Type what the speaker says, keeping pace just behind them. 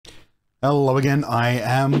Hello again, I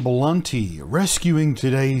am Blunty, rescuing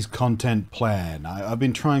today's content plan. I've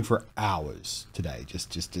been trying for hours today,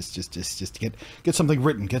 just to get something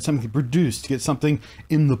written, get something produced, get something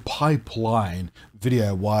in the pipeline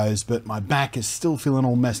video-wise, but my back is still feeling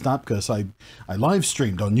all messed up because I live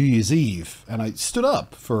streamed on New Year's Eve, and I stood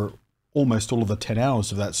up for almost all of the 10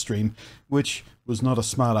 hours of that stream, which was not a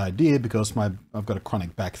smart idea because I've got a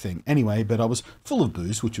chronic back thing anyway, but I was full of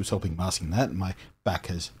booze, which was helping masking that, and my back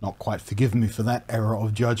has not quite forgiven me for that error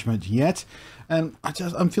of judgment yet. And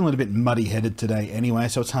I'm feeling a bit muddy-headed today anyway,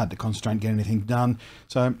 so it's hard to concentrate and get anything done.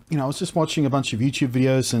 So, I was just watching a bunch of YouTube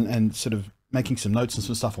videos and sort of making some notes and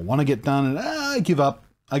some stuff I want to get done, and I give up.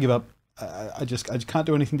 I just can't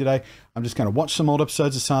do anything today. I'm just going to watch some old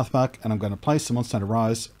episodes of South Park, and I'm going to play some Monster Hunter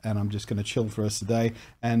Rise, and I'm just going to chill for the rest of the day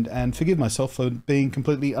and forgive myself for being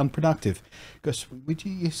completely unproductive. Because you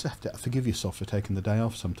just have to forgive yourself for taking the day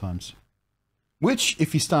off sometimes. Which,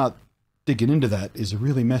 if you start digging into that, is a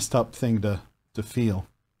really messed up thing to feel.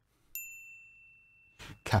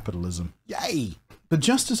 Capitalism. Yay! But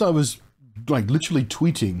just as I was like literally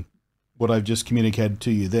tweeting what I've just communicated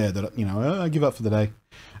to you there, that, I give up for the day.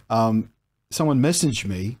 Someone messaged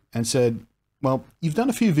me and said, well, you've done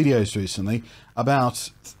a few videos recently about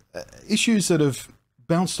issues that have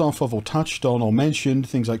bounced off of or touched on or mentioned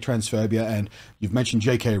things like transphobia, and you've mentioned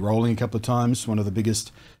JK Rowling a couple of times, one of the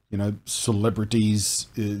biggest, celebrities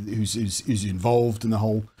who's involved in the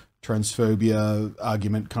whole transphobia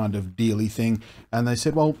argument kind of dealy thing. And they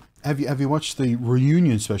said, well, have you watched the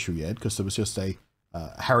Reunion special yet? Because there was just a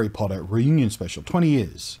Harry Potter Reunion special, 20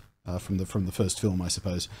 years. From the first film, I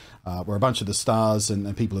suppose, where a bunch of the stars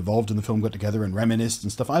and people involved in the film got together and reminisced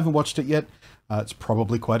and stuff. I haven't watched it yet. It's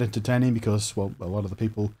probably quite entertaining because, well, a lot of the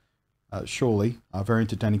people surely are very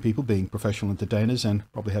entertaining people, being professional entertainers, and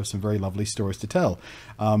probably have some very lovely stories to tell.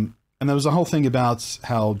 And there was a whole thing about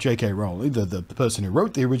how JK Rowling, the person who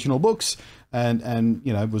wrote the original books and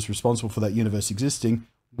was responsible for that universe existing,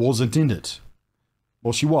 wasn't in it.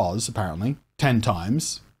 Well, she was, apparently, 10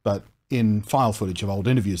 times, but in file footage of old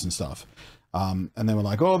interviews and stuff. And they were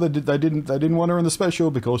like, oh, they didn't want her in the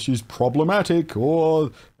special because she's problematic,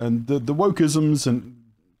 and the wokeisms and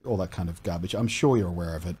all that kind of garbage. I'm sure you're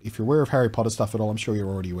aware of it. If you're aware of Harry Potter stuff at all, I'm sure you're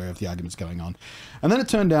already aware of the arguments going on. And then it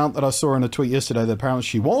turned out that I saw in a tweet yesterday that apparently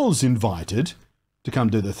she was invited to come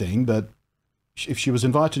do the thing, but if she was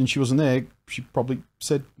invited and she wasn't there, she probably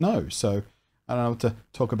said no. So I don't know what to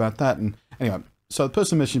talk about that. And anyway, so the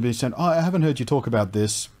person mentioned me saying, oh, I haven't heard you talk about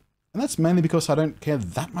this. And that's mainly because I don't care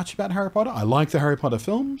that much about Harry Potter. I like the Harry Potter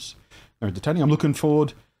films. They're entertaining. I'm looking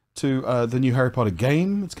forward to the new Harry Potter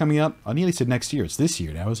game that's coming out. I nearly said next year. It's this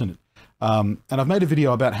year now, isn't it? And I've made a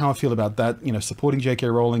video about how I feel about that, supporting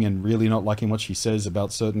JK Rowling and really not liking what she says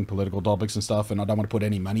about certain political topics and stuff. And I don't want to put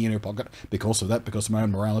any money in her pocket because of that, because of my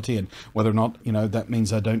own morality and whether or not, that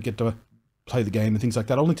means I don't get to play the game and things like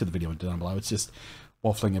that. I'll link to the video down below. It's just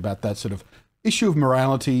waffling about that sort of issue of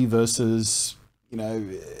morality versus,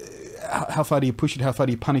 how far do you push it? How far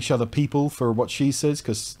do you punish other people for what she says?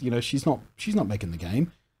 Because, she's not making the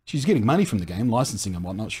game. She's getting money from the game, licensing and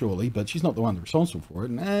whatnot, surely, but she's not the one responsible for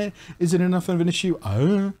it. And is it enough of an issue?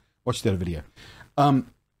 Watch the other video.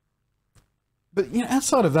 But,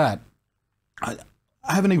 outside of that, I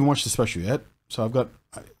haven't even watched the special yet. So I've got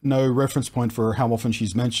no reference point for how often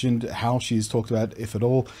she's mentioned, how she's talked about, if at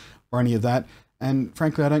all, or any of that. And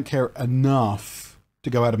frankly, I don't care enough to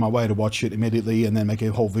go out of my way to watch it immediately and then make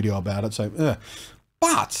a whole video about it. So,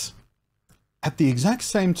 but at the exact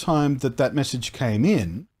same time that message came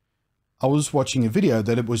in, I was watching a video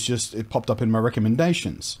that it popped up in my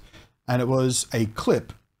recommendations. And it was a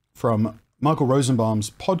clip from Michael Rosenbaum's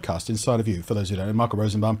podcast, Inside of You. For those who don't know, Michael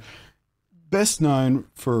Rosenbaum, best known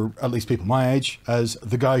for at least people my age as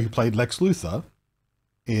the guy who played Lex Luthor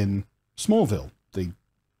in Smallville, the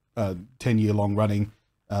 10-year long running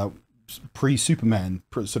pre-Superman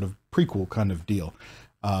sort of prequel kind of deal,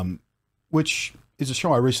 which is a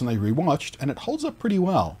show I recently rewatched, and it holds up pretty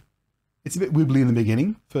well. It's a bit wibbly in the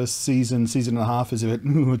beginning. First season and a half is a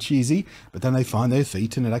bit cheesy, but then they find their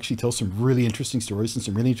feet, and it actually tells some really interesting stories in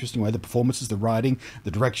some really interesting way. The performances, the writing,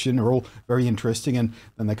 the direction are all very interesting, and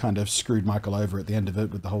then they kind of screwed Michael over at the end of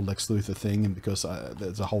it with the whole Lex Luthor thing, and because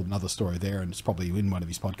there's a whole other story there, and it's probably in one of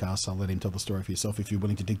his podcasts. I'll let him tell the story for yourself if you're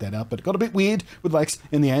willing to dig that out, but it got a bit weird with Lex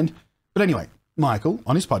in the end. But anyway, Michael,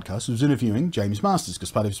 on his podcast, was interviewing James Marsters,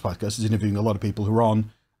 because part of his podcast is interviewing a lot of people who are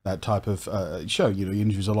on that type of show. He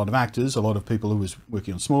interviews a lot of actors, a lot of people who was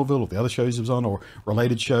working on Smallville or the other shows he was on, or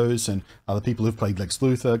related shows, and other people who've played Lex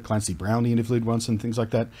Luthor, Clancy Brown he interviewed once, and things like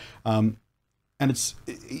that. And it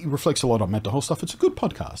reflects a lot on mental health stuff. It's a good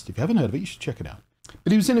podcast. If you haven't heard of it, you should check it out.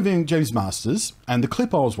 But he was interviewing James Marsters, and the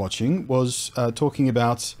clip I was watching was talking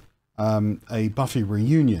about a Buffy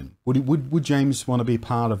reunion. Would James want to be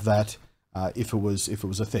part of that if it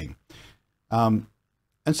was a thing?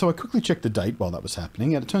 And so I quickly checked the date while that was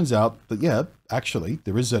happening, and it turns out that, yeah, actually,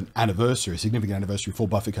 there is an anniversary, a significant anniversary for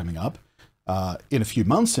Buffy coming up in a few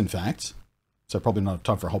months, in fact. So probably not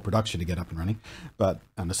time for a whole production to get up and running, but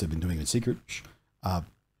unless they've been doing it in secret.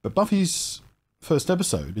 But Buffy's first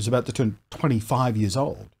episode is about to turn 25 years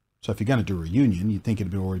old. So if you're going to do a reunion, you'd think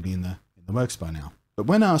it'd already be in the works by now. But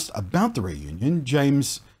when asked about the reunion,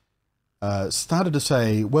 James started to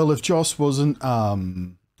say, well, if Joss wasn't...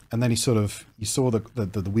 and then you saw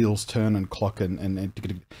the wheels turn and clock and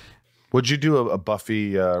would you do a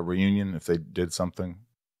Buffy reunion if they did something,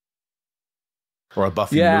 or a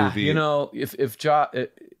Buffy movie? You know, if Joss,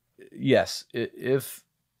 yes, if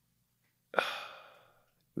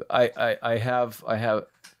I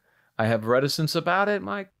have reticence about it,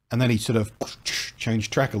 Mike. And then he sort of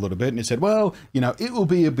changed track a little bit, and he said, well, you know, it will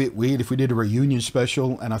be a bit weird if we did a reunion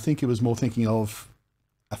special. And I think he was more thinking of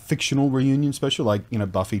a fictional reunion special, like, you know,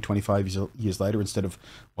 Buffy 25 years later, instead of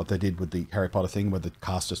what they did with the Harry Potter thing, where the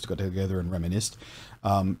cast just got together and reminisced.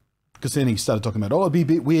 Because then he started talking about, oh, it'd be a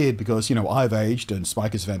bit weird because, you know, I've aged and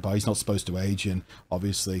Spike is a vampire. He's not supposed to age. And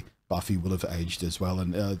obviously Buffy will have aged as well.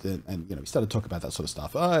 And you know, he started talking about that sort of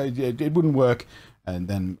stuff. It wouldn't work. And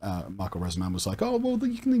then Michael Rosenbaum was like, oh, well,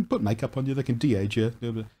 you can put makeup on you. They can de-age you.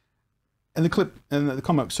 And the clip and the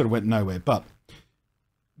comic sort of went nowhere. But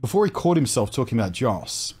before he caught himself talking about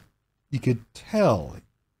Joss, you could tell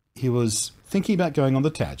he was thinking about going on the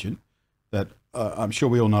tangent that I'm sure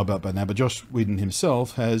we all know about by now, but Joss Whedon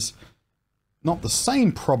himself has not the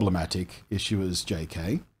same problematic issue as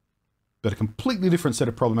JK, but a completely different set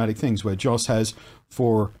of problematic things where Joss has,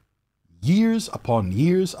 for years upon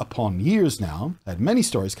years upon years now, had many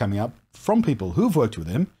stories coming up from people who've worked with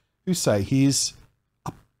him who say he's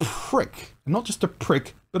a prick. And not just a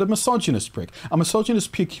prick, but a misogynist prick. A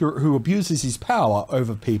misogynist prick who abuses his power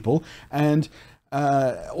over people. And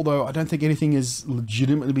although I don't think anything is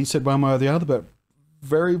legitimately been said one way or the other, but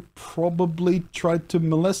very probably tried to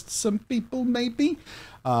molest some people, maybe.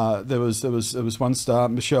 There was one star,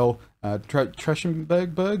 Michelle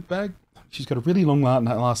Trachtenberg. She's got a really long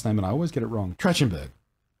last name, and I always get it wrong. Trachtenberg.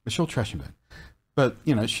 Michelle Trachtenberg. But,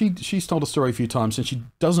 you know, she's told a story a few times, and she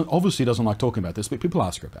obviously doesn't like talking about this, but people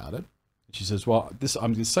ask her about it. She says, well,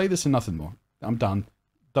 I'm going to say this and nothing more. I'm done.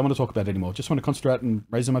 Don't want to talk about it anymore. Just want to concentrate on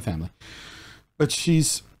raising my family. But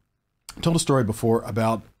she's told a story before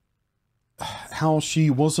about how she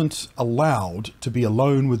wasn't allowed to be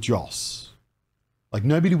alone with Joss. Like,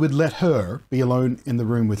 nobody would let her be alone in the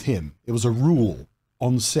room with him. It was a rule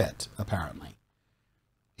on set, apparently.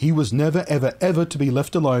 He was never, ever, ever to be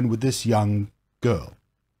left alone with this young girl.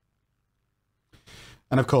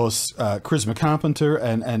 And of course, Charisma Carpenter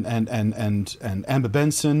and Amber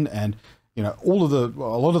Benson and, you know, a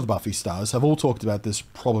lot of the Buffy stars have all talked about this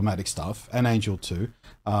problematic stuff, and Angel too.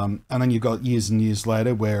 And then you've got years and years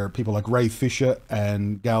later where people like Ray Fisher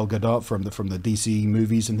and Gal Gadot from the DC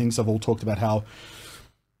movies and things have all talked about how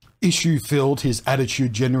issue-filled his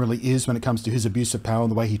attitude generally is when it comes to his abuse of power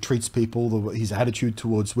and the way he treats people, his attitude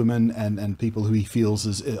towards women and people who he feels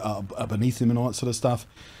is beneath him and all that sort of stuff.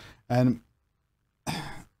 And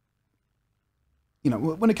you know,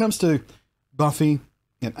 when it comes to Buffy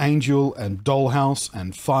and Angel and Dollhouse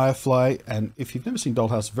and Firefly, and if you've never seen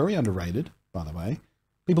Dollhouse, very underrated, by the way.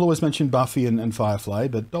 People always mention Buffy and Firefly,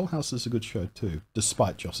 but Dollhouse is a good show too,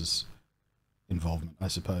 despite Joss's involvement, I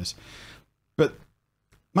suppose. But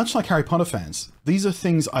much like Harry Potter fans, these are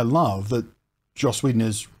things I love that Joss Whedon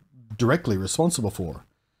is directly responsible for.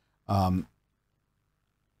 And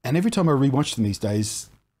every time I rewatch them these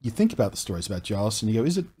days, you think about the stories about Joss and you go,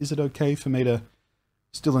 is it okay for me to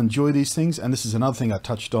still enjoy these things? And this is another thing I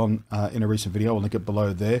touched on in a recent video. I'll link it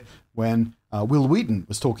below there, when Will Wheaton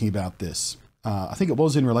was talking about this. I think it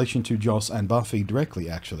was in relation to Joss and Buffy directly,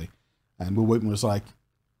 actually. And Will Wheaton was like,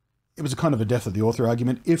 it was a kind of a death of the author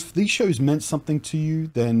argument. If these shows meant something to you,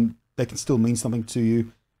 then they can still mean something to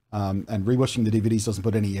you. And rewatching the DVDs doesn't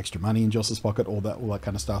put any extra money in Joss's pocket, all that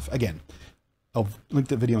kind of stuff. Again, I'll link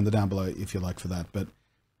the video in the down below if you like for that. But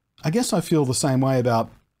I guess I feel the same way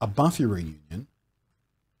about a Buffy reunion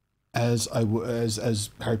as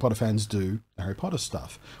Harry Potter fans do Harry Potter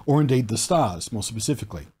stuff, or indeed the stars, more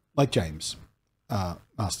specifically, like James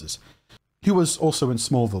Marsters, who was also in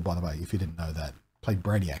Smallville, by the way, if you didn't know that. Played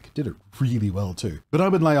Brainiac, did it really well too. But I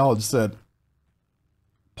would lay odds that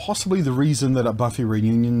possibly the reason that a Buffy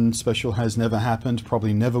reunion special has never happened,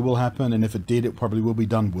 probably never will happen, and if it did, it probably will be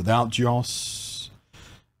done without Joss,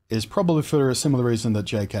 is probably for a similar reason that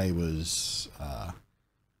JK was,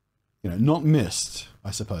 not missed,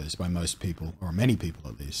 I suppose, by most people, or many people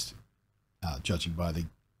at least, judging by the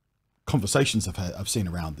conversations I've seen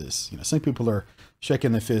around this. Some people are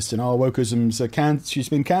shaking their fists and, wokeism's she's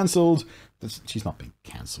been cancelled. She's not been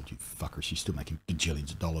cancelled, you fucker. She's still making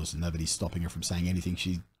gajillions of dollars and nobody's stopping her from saying anything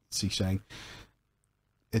she's saying.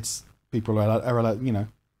 It's people are allowed,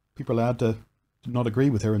 people are allowed to not agree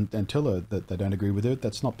with her and tell her that they don't agree with her.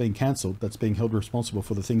 That's not being cancelled. That's being held responsible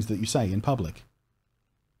for the things that you say in public.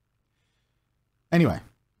 Anyway,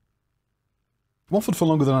 waffled for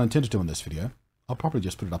longer than I intended to in this video. I'll probably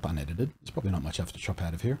just put it up unedited. There's probably not much effort to chop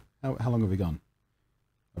out of here. How long have we gone?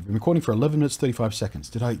 I've been recording for 11 minutes, 35 seconds.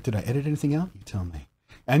 Did I edit anything out? You tell me.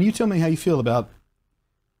 And you tell me how you feel about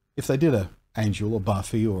if they did a Angel or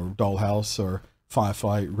Buffy or Dollhouse or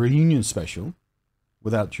Firefly reunion special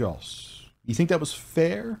without Joss. You think that was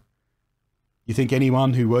fair? You think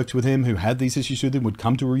anyone who worked with him, who had these issues with him, would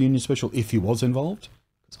come to a reunion special if he was involved?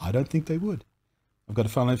 Because I don't think they would. I've got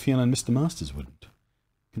a feeling Mr. Marsters wouldn't,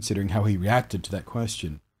 considering how he reacted to that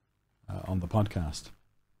question on the podcast.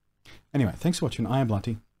 Anyway, thanks for watching. I am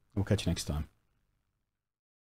Blunty. We'll catch you next time.